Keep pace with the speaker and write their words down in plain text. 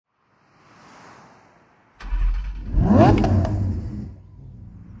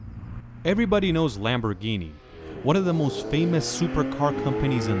Everybody knows Lamborghini, one of the most famous supercar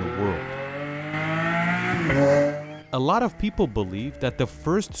companies in the world. A lot of people believe that the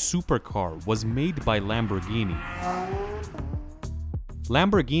first supercar was made by Lamborghini.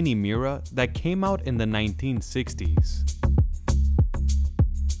 Lamborghini Miura that came out in the 1960s.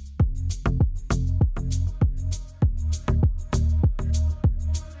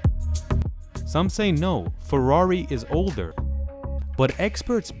 Some say no, Ferrari is older. But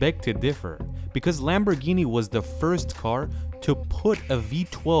experts beg to differ because Lamborghini was the first car to put a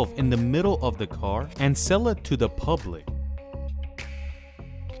V12 in the middle of the car and sell it to the public.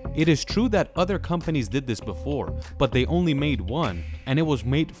 It is true that other companies did this before, but they only made one and it was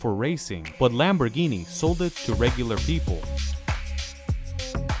made for racing, but Lamborghini sold it to regular people.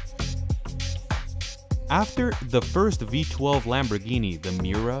 After the first V12 Lamborghini, the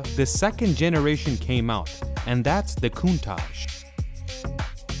Miura, the second generation came out, and that's the Countach.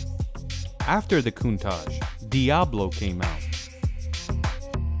 After the Countach, Diablo came out.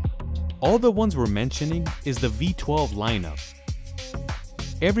 All the ones we're mentioning is the V12 lineup.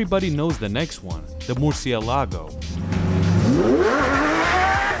 Everybody knows the next one, the Murcielago.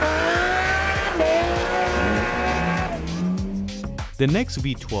 The next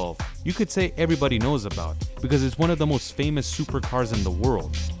V12, you could say everybody knows about because it's one of the most famous supercars in the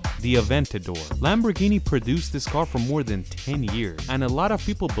world, the Aventador. Lamborghini produced this car for more than 10 years, and a lot of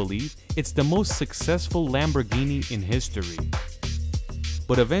people believe it's the most successful Lamborghini in history.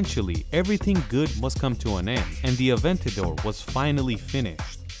 But eventually, everything good must come to an end, and the Aventador was finally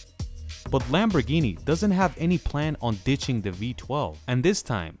finished. But Lamborghini doesn't have any plan on ditching the V12, and this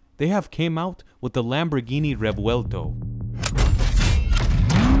time, they have came out with the Lamborghini Revuelto.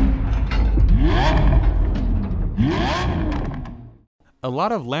 A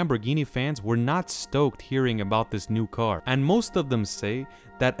lot of Lamborghini fans were not stoked hearing about this new car, and most of them say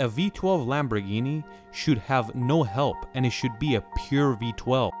that a V12 Lamborghini should have no help and it should be a pure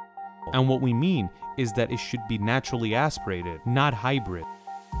V12. And what we mean is that it should be naturally aspirated, not hybrid.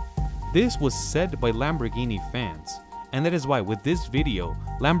 This was said by Lamborghini fans, and that is why with this video,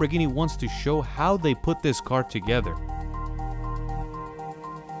 Lamborghini wants to show how they put this car together.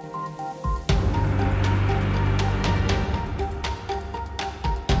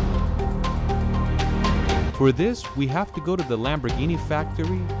 For this, we have to go to the Lamborghini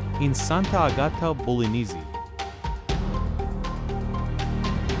factory in Santa Agata Bolognese.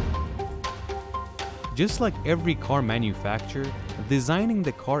 Just like every car manufacturer, designing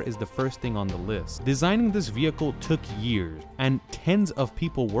the car is the first thing on the list. Designing this vehicle took years, and tens of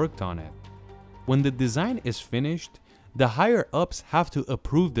people worked on it. When the design is finished, the higher-ups have to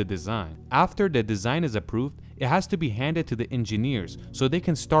approve the design. After the design is approved, it has to be handed to the engineers so they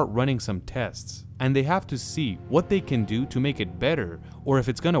can start running some tests. And they have to see what they can do to make it better or if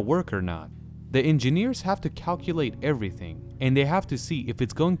it's gonna work or not. The engineers have to calculate everything, and they have to see if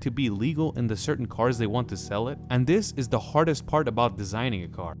it's going to be legal in the certain cars they want to sell it. And this is the hardest part about designing a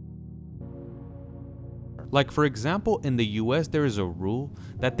car. Like for example, in the US there is a rule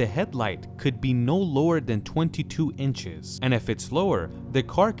that the headlight could be no lower than 22 inches, and if it's lower, the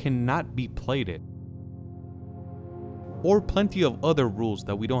car cannot be plated. Or plenty of other rules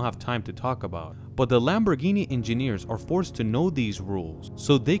that we don't have time to talk about. But the Lamborghini engineers are forced to know these rules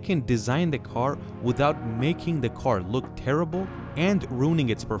so they can design the car without making the car look terrible and ruining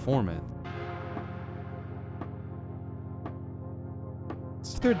its performance.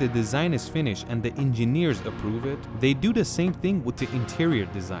 After the design is finished and the engineers approve it, they do the same thing with the interior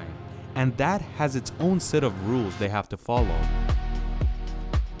design, and that has its own set of rules they have to follow.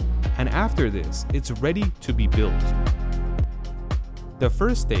 And after this, it's ready to be built. The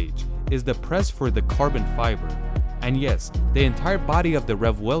first stage is the press for the carbon fiber, and yes, the entire body of the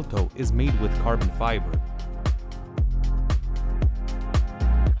Revuelto is made with carbon fiber.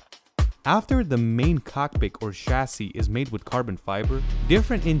 After the main cockpit or chassis is made with carbon fiber,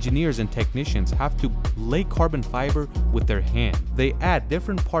 different engineers and technicians have to lay carbon fiber with their hand. They add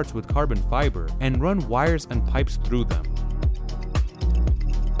different parts with carbon fiber and run wires and pipes through them.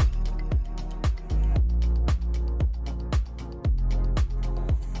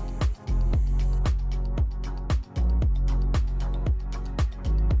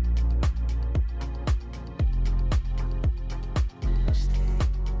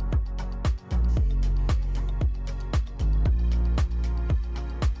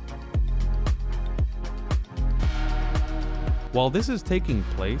 While this is taking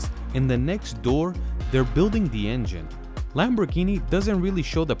place, in the next door, they're building the engine. Lamborghini doesn't really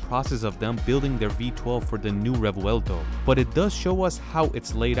show the process of them building their V12 for the new Revuelto, but it does show us how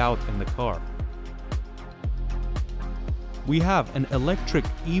it's laid out in the car. We have an electric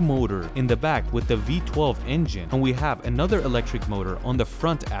e-motor in the back with the V12 engine, and we have another electric motor on the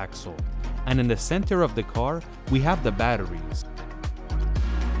front axle. And in the center of the car, we have the batteries.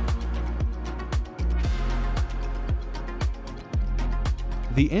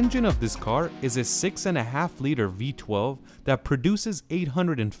 The engine of this car is a 6.5-liter V12 that produces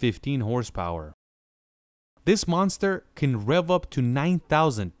 815 horsepower. This monster can rev up to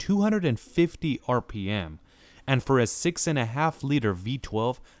 9,250 RPM, and for a 6.5-liter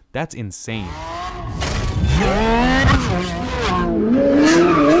V12, that's insane.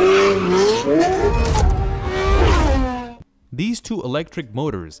 These two electric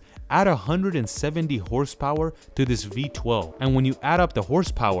motors add 170 horsepower to this V12, and when you add up the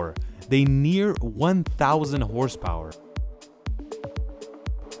horsepower, they near 1,000 horsepower.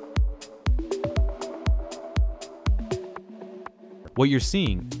 What you're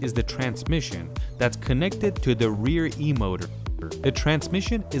seeing is the transmission that's connected to the rear e-motor. The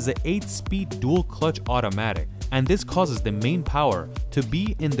transmission is an 8-speed dual clutch automatic, and this causes the main power to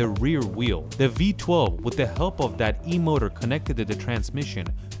be in the rear wheel. The V12, with the help of that e-motor connected to the transmission,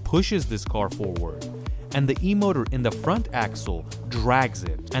 pushes this car forward, and the e-motor in the front axle drags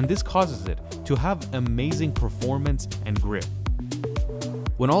it, and this causes it to have amazing performance and grip.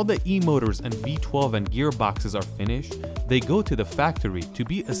 When all the e-motors and V12 and gearboxes are finished, they go to the factory to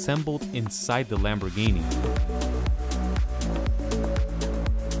be assembled inside the Lamborghini.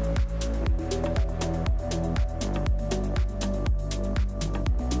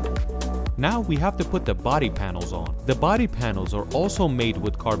 Now we have to put the body panels on. The body panels are also made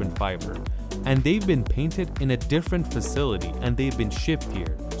with carbon fiber, and they've been painted in a different facility and they've been shipped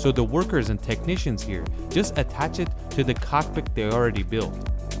here. So the workers and technicians here just attach it to the cockpit they already built.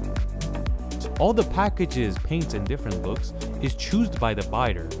 All the packages, paints, and different looks is chosen by the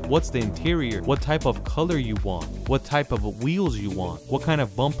buyer. What's the interior, what type of color you want, what type of wheels you want, what kind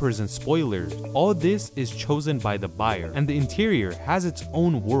of bumpers and spoilers. All this is chosen by the buyer, and the interior has its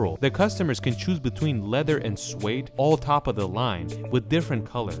own world. The customers can choose between leather and suede, all top of the line, with different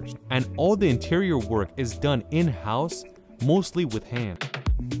colors. And all the interior work is done in-house, mostly with hand.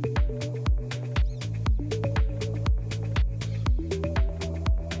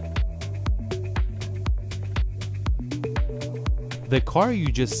 The car you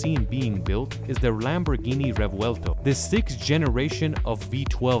just seen being built is the Lamborghini Revuelto, the 6th generation of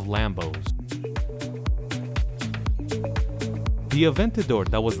V12 Lambos. The Aventador,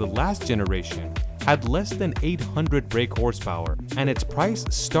 that was the last generation, had less than 800 brake horsepower, and its price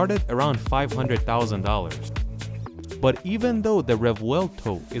started around $500,000. But even though the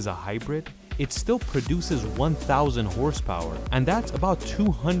Revuelto is a hybrid, it still produces 1,000 horsepower, and that's about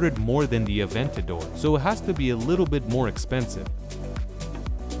 200 more than the Aventador, so it has to be a little bit more expensive.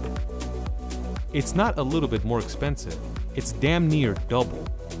 It's not a little bit more expensive, it's damn near double.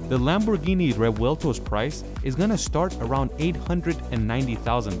 The Lamborghini Revuelto's price is gonna start around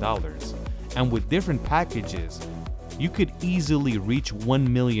 $890,000, and with different packages, you could easily reach $1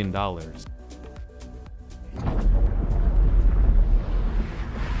 million.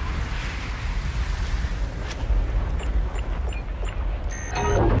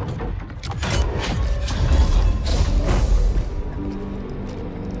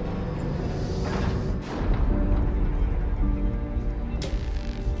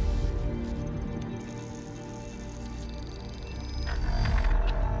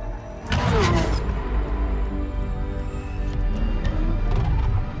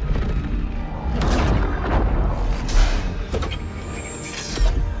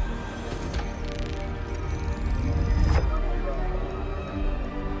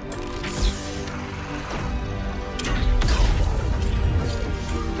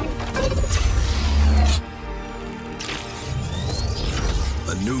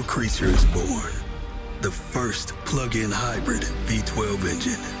 A new creature is born. The first plug-in hybrid V12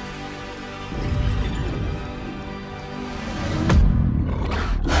 engine.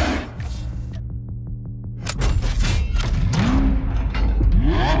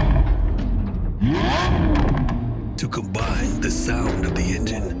 To combine the sound of the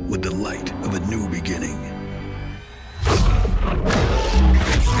engine with the light of a new beginning.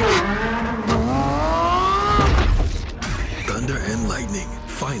 Thunder and lightning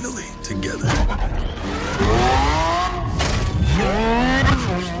finally together.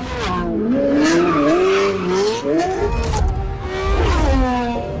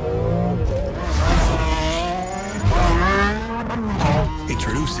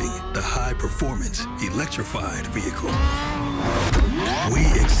 Introducing the high-performance electrified vehicle. We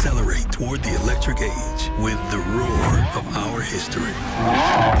accelerate toward the electric age with the roar of our history.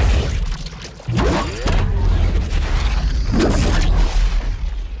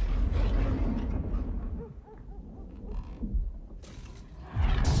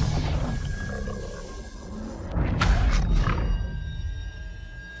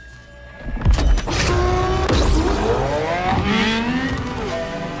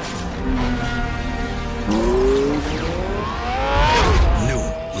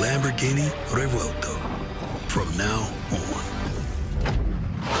 Lamborghini Revuelto. From now on.